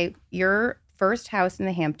say, your first house in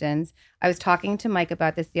the Hamptons. I was talking to Mike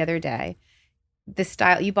about this the other day. The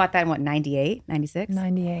style you bought that in what, 98, 96?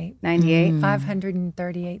 98. 98.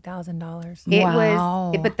 $538,000. It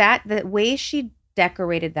Wow. was, but the way she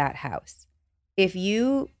decorated that house, if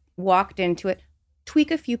you walked into it,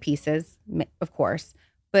 tweak a few pieces, of course,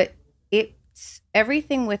 but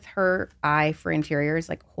everything with her eye for interiors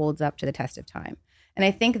holds up to the test of time. And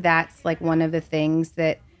I think that's one of the things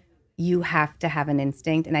that you have to have an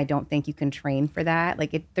instinct, and I don't think you can train for that.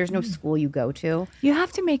 There's no school you go to. You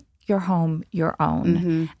have to make your home your own.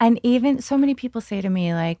 Mm-hmm. And even so many people say to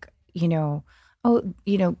me oh,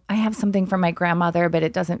 I have something from my grandmother, but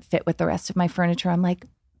it doesn't fit with the rest of my furniture. I'm like,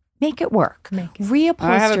 make it work. Reupholster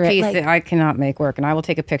I have a piece it. that I cannot make work, and I will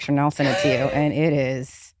take a picture and I'll send it to you. And it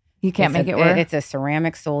is. You can't make it work? It's a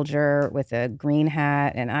ceramic soldier with a green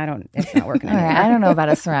hat, and it's not working anymore. All right, I don't know about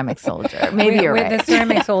a ceramic soldier. Maybe you're right. The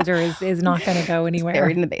ceramic soldier is not going to go anywhere. It's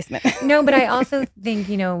buried in the basement. No, but I also think,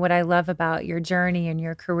 what I love about your journey and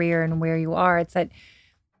your career and where you are, it's that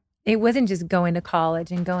it wasn't just going to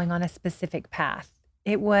college and going on a specific path.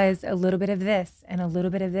 It was a little bit of this and a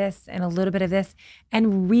little bit of this and a little bit of this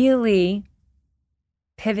and really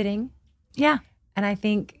pivoting. Yeah. And I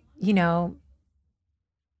think,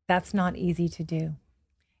 that's not easy to do.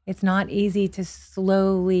 It's not easy to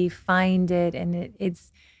slowly find it.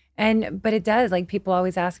 And but it does. Like, people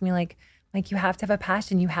always ask me, like you have to have a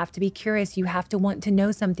passion. You have to be curious. You have to want to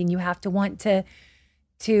know something. You have to want to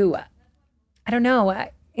I don't know.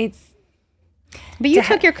 But you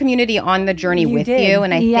took your community on the journey with you.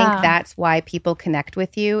 And I think that's why people connect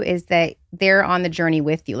with you, is that they're on the journey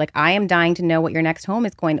with you. Like, I am dying to know what your next home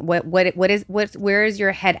is going. Where is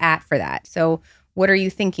your head at for that? So what are you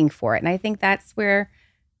thinking for it? And I think that's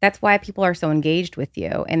why people are so engaged with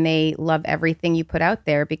you, and they love everything you put out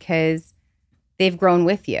there because they've grown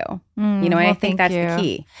with you. And I think that's the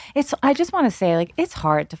key. I just want to say, like, it's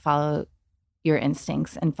hard to follow your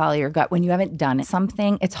instincts and follow your gut when you haven't done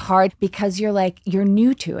something. It's hard because you're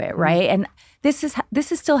new to it, right? And this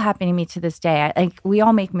is still happening to me to this day. We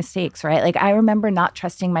all make mistakes, right? Like, I remember not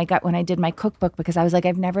trusting my gut when I did my cookbook because I was like,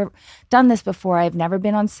 I've never done this before. I've never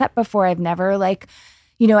been on set before. I've never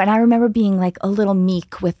and I remember being like a little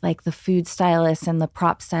meek with like the food stylist and the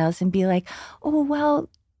prop stylist and be like, oh, well,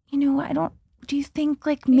 do you think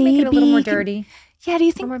like maybe make it a little more dirty? Yeah. Do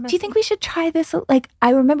you think we should try this? Like,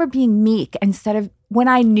 I remember being meek instead of when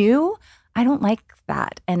I knew. I don't like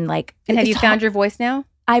that. And have you found your voice now?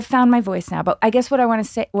 I've found my voice now, but I guess what I want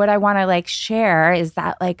to share is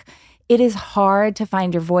that it is hard to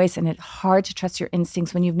find your voice, and it's hard to trust your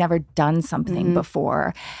instincts when you've never done something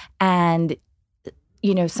before. And,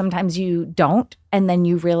 sometimes you don't, and then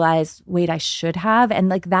you realize, wait, I should have.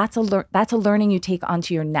 And that's a learning you take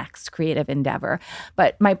onto your next creative endeavor.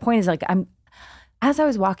 But my point is as I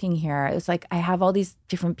was walking here, it was like I have all these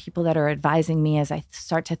different people that are advising me as I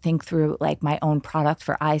start to think through my own product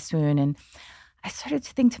for EyeSwoon. And I started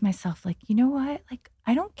to think to myself, you know what?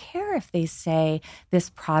 I don't care if they say this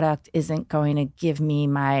product isn't going to give me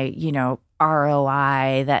my,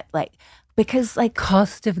 ROI because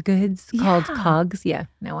cost of goods called COGS. Yeah.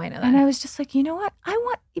 No, I know that. And I was just like, you know what?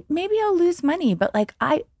 Maybe I'll lose money, but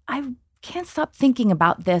I can't stop thinking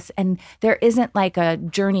about this. And there isn't a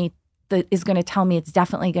journey that is going to tell me it's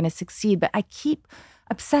definitely going to succeed, but I keep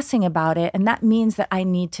obsessing about it. And that means that I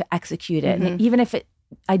need to execute it. And even if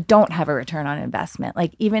I don't have a return on investment,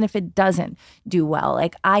 even if it doesn't do well,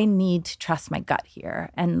 I need to trust my gut here.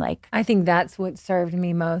 And I think that's what served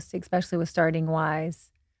me most, especially with starting Wise,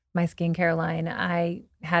 my skincare line. I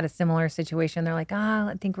had a similar situation. They're like,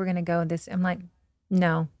 I think we're going to go this. I'm like,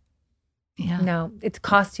 no. Yeah. No, it's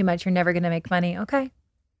cost too much. You're never going to make money. Okay.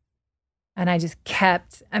 And I just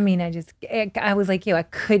kept, I was like you, I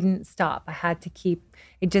couldn't stop. I had to keep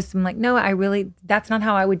it. I'm like, no, that's not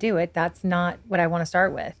how I would do it. That's not what I want to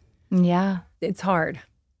start with. Yeah. It's hard.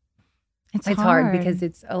 It's hard because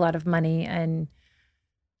it's a lot of money and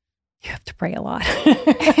you have to pray a lot.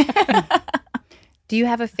 Do you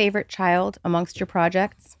have a favorite child amongst your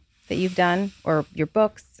projects that you've done, or your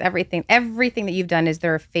books, everything that you've done? Is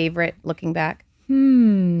there a favorite looking back?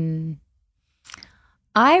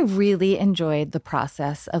 I really enjoyed the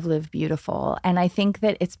process of Live Beautiful. And I think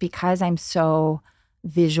that it's because I'm so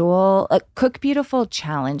visual. Cook Beautiful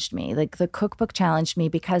challenged me. The cookbook challenged me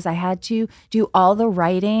because I had to do all the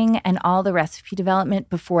writing and all the recipe development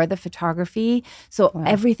before the photography. So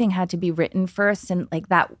everything had to be written first. And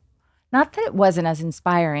that, not that it wasn't as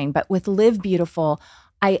inspiring, but with Live Beautiful,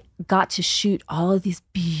 I got to shoot all of these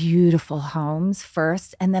beautiful homes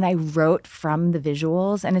first. And then I wrote from the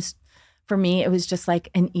visuals. And for me, it was just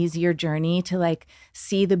an easier journey to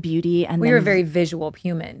see the beauty. And we were a very visual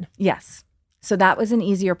human. Yes. So that was an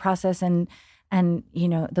easier process. And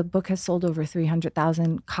the book has sold over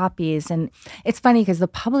 300,000 copies. And it's funny because the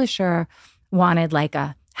publisher wanted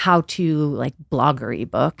a how-to bloggery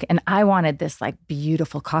book. And I wanted this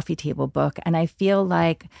beautiful coffee table book. And I feel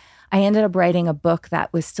like I ended up writing a book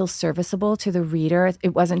that was still serviceable to the reader.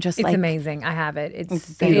 It wasn't just it's amazing. I have it.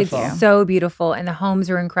 It's beautiful. It's so beautiful. And the homes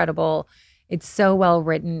are incredible. It's so well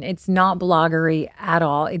written. It's not bloggery at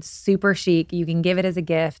all. It's super chic. You can give it as a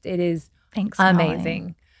gift. It is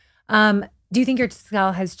amazing. Do you think your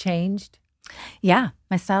style has changed? Yeah,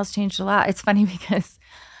 my style's changed a lot. It's funny because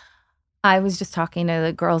I was just talking to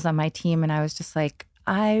the girls on my team and I was just like,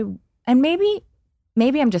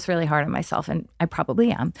 maybe I'm just really hard on myself, and I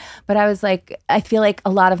probably am. But I was like, I feel like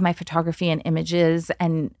a lot of my photography and images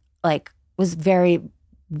and like was very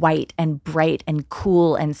white and bright and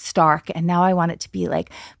cool and stark. And now I want it to be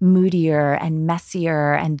like moodier and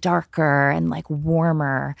messier and darker and like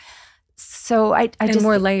warmer. So I just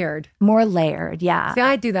more layered. More layered, yeah. See,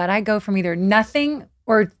 I do that. I go from either nothing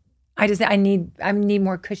or I need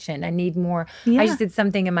more cushion. I need more. Yeah. I just did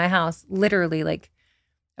something in my house literally like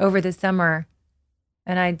over the summer.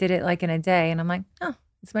 And I did it like in a day, and I'm like, oh,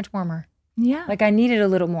 it's much warmer. Yeah. Like I needed a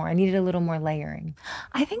little more. I needed a little more layering.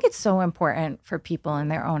 I think it's so important for people in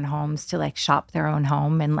their own homes to like shop their own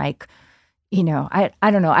home and like, you know, I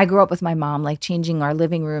don't know. I grew up with my mom like changing our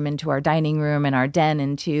living room into our dining room and our den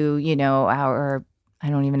into, you know, our, I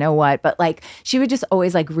don't even know what, but like she would just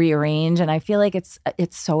always like rearrange. And I feel like it's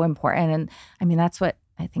so important. And I mean, that's what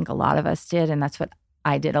I think a lot of us did. And that's what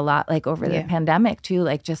I did a lot like over the pandemic too,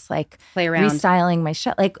 like just like play around, restyling my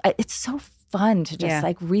shit. Like it's so fun to just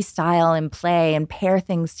like restyle and play and pair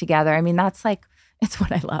things together. I mean, that's like, it's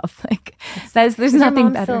what I love. Like there's Is nothing your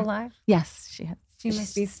mom better. still alive? Yes, she is. She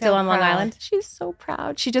must be still on Long Island. She's so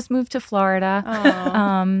proud. She just moved to Florida.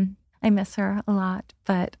 I miss her a lot,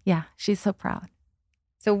 but yeah, she's so proud.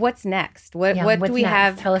 So what's next? What do we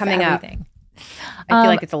have Tell us coming up? everything. I feel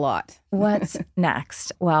like it's a lot. What's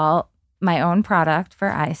next? Well, my own product for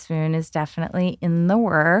EyeSwoon is definitely in the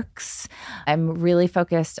works. I'm really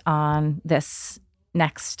focused on this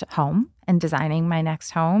next home and designing my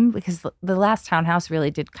next home because the last townhouse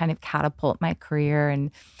really did kind of catapult my career.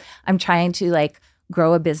 And I'm trying to like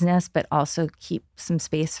grow a business, but also keep some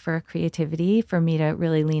space for creativity for me to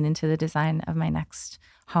really lean into the design of my next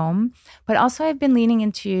home. But also I've been leaning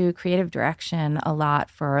into creative direction a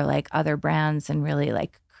lot for like other brands and really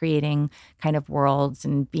like creating kind of worlds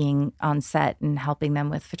and being on set and helping them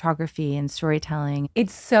with photography and storytelling.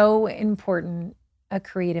 It's so important, a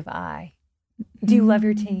creative eye. Do you love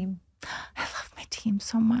your team? I love my team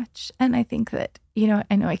so much. And I think that, you know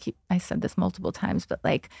I said this multiple times, but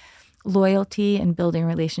like loyalty and building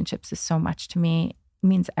relationships is so much to me. It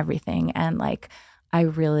means everything. And like I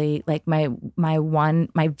really like my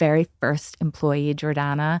very first employee,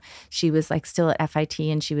 Jordana, she was like still at FIT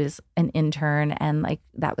and she was an intern, and like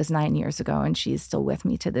that was 9 years ago, and she's still with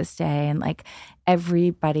me to this day. And like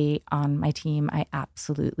everybody on my team I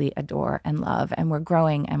absolutely adore and love, and we're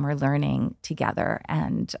growing and we're learning together.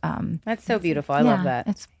 And that's so beautiful. I love that.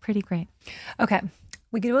 It's pretty great. Okay.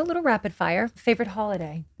 We can do a little rapid fire. Favorite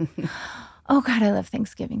holiday? Oh God, I love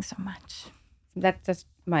Thanksgiving so much. That's just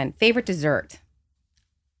mine. Favorite dessert?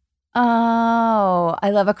 Oh,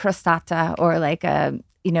 I love a crostata or like a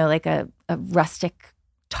rustic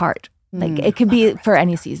tart. Like it could be for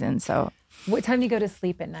any season. So what time do you go to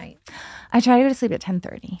sleep at night? I try to go to sleep at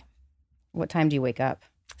 10:30. What time do you wake up?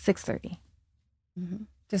 6:30. Mm-hmm.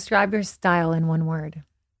 Describe your style in one word.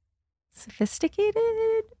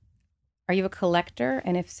 Sophisticated. Are you a collector?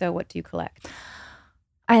 And if so, what do you collect?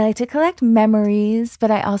 I like to collect memories, but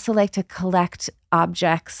I also like to collect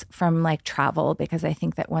objects from like travel, because I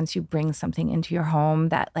think that once you bring something into your home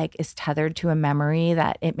that like is tethered to a memory,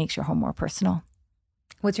 that it makes your home more personal.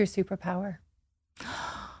 What's your superpower?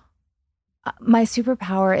 My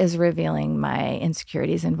superpower is revealing my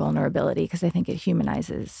insecurities and vulnerability, because I think it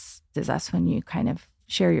humanizes us when you kind of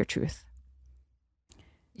share your truth.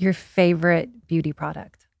 Your favorite beauty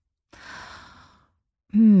product?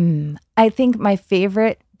 I think my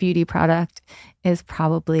favorite beauty product is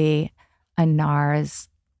probably a NARS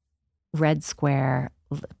Red Square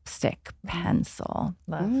lipstick pencil.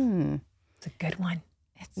 Love. It's a good one.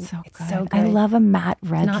 It's so good. So good. I love a matte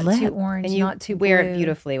red not lip. Too orange, and you not too wear blue. it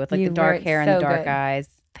beautifully with like You the dark wear it hair and so the dark good. eyes.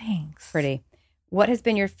 Thanks. Pretty. What has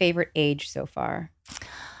been your favorite age so far?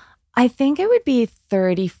 I think it would be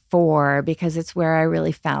 34, because it's where I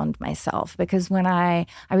really found myself. Because when I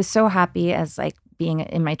was so happy as like being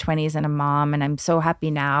in my 20s and a mom, and I'm so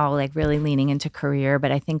happy now, like really leaning into career.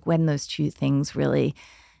 But I think when those two things really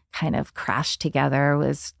kind of crashed together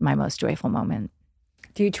was my most joyful moment.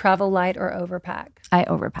 Do you travel light or overpack? I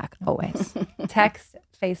overpack always. Text,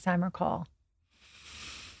 FaceTime, or call?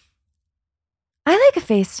 I like a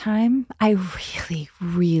FaceTime. I really,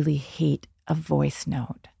 really hate a voice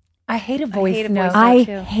note. I hate a voice note. I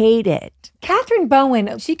hate it. Catherine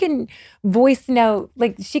Bowen, she can voice note,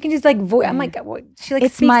 like she can just like voice. I'm like, what? She like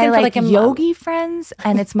it's speaks my into like a yogi friends,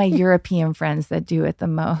 and it's my European friends that do it the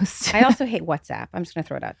most. I also hate WhatsApp. I'm just gonna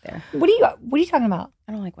throw it out there. What are you talking about?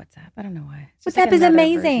 I don't like WhatsApp. I don't know why. It's just WhatsApp like is another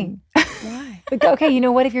amazing. version. Why? But, okay, you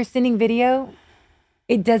know what? If you're sending video,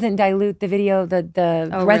 it doesn't dilute the video, the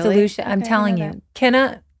Oh, resolution. really? I'm Okay, I telling know you, that.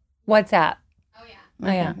 Kenna, What's that? Oh,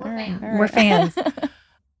 yeah. We're fans. We're fans.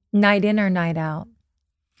 Night in or night out?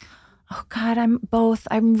 Oh God, I'm both.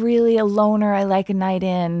 I'm really a loner. I like a night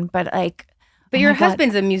in, but like. But your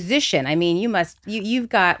husband's a musician. I mean, you've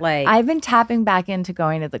got like. I've been tapping back into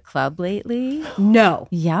going to the club lately. No.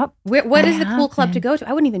 Yep. What is the cool club to go to?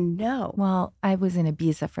 I wouldn't even know. Well, I was in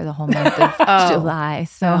Ibiza for the whole month of July,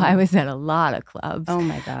 so I was at a lot of clubs. Oh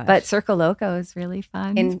my gosh. But Circo Loco is really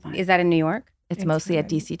fun. Is that in New York? It's mostly at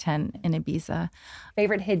DC-10 in Ibiza.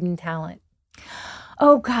 Favorite hidden talent?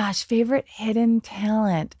 Oh gosh, favorite hidden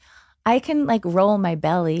talent. I can like roll my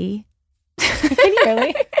belly. Can you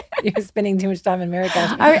really? You're spending too much time in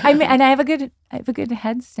America. I mean, and I have a good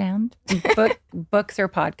headstand. Books or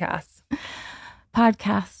podcasts?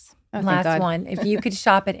 Podcasts. Oh, Last one. If you could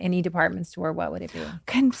shop at any department store, what would it be?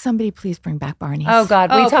 Can somebody please bring back Barney's? Oh God,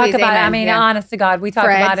 we talk please, about amen. it. I mean, Yeah. honest to God, we talk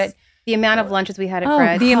about it. The amount of lunches we had at Oh,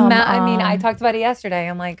 Fred's. The Come amount. I mean, I on. talked about it yesterday.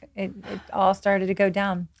 I'm like, it all started to go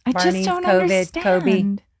down. I Barney's, just don't COVID, understand.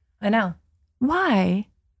 Kobe. I know. Why?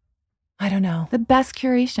 I don't know. The best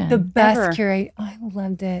curation. The best ever. curate. I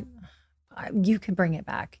loved it. You could bring it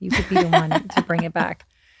back. You could be the one to bring it back.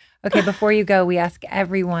 Okay, before you go, we ask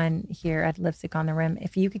everyone here at Lipstick on the Rim,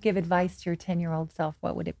 if you could give advice to your 10-year-old self,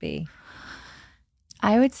 what would it be?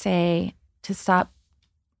 I would say to stop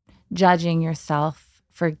judging yourself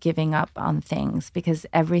for giving up on things, because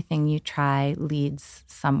everything you try leads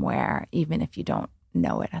somewhere, even if you don't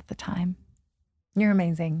know it at the time. You're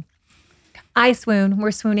amazing. I swoon.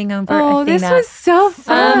 We're swooning over Oh, Athena. this was so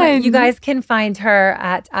fun. You guys can find her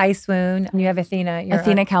at EyeSwoon. You have Athena.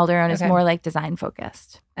 Athena Calderone is Okay. more like design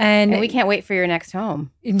focused. And we can't wait for your next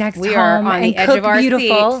home. next we home are on and the edge cook of our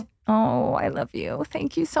beautiful. seat. Oh, I love you.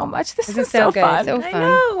 Thank you so much. This This is is so good. fun. So fun.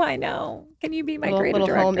 I know. Can you be my creative little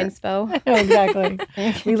director? home inspo. I know, exactly.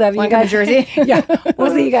 We love you Wanna come guys. to Jersey? Yeah.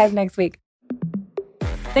 We'll see you guys next week.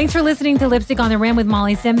 Thanks for listening to Lipstick on the Rim with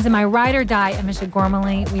Molly Sims and my ride or die, Amisha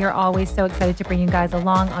Gormley. We are always so excited to bring you guys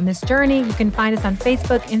along on this journey. You can find us on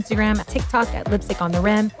Facebook, Instagram, TikTok at Lipstick on the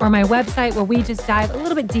Rim, or my website where we just dive a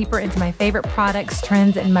little bit deeper into my favorite products,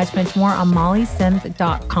 trends, and much, much more on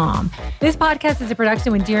mollysims.com. This podcast is a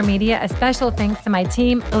production with Dear Media. A special thanks to my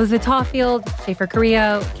team, Elizabeth Tawfield, Schaefer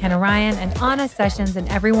Carrillo, Ken Orion, and Anna Sessions, and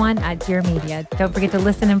everyone at Dear Media. Don't forget to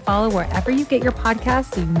listen and follow wherever you get your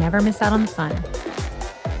podcasts so you never miss out on the fun.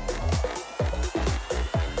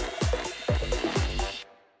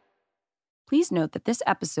 Please note that this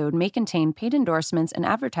episode may contain paid endorsements and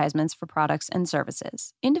advertisements for products and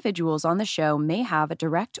services. Individuals on the show may have a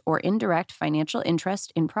direct or indirect financial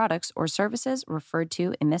interest in products or services referred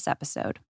to in this episode.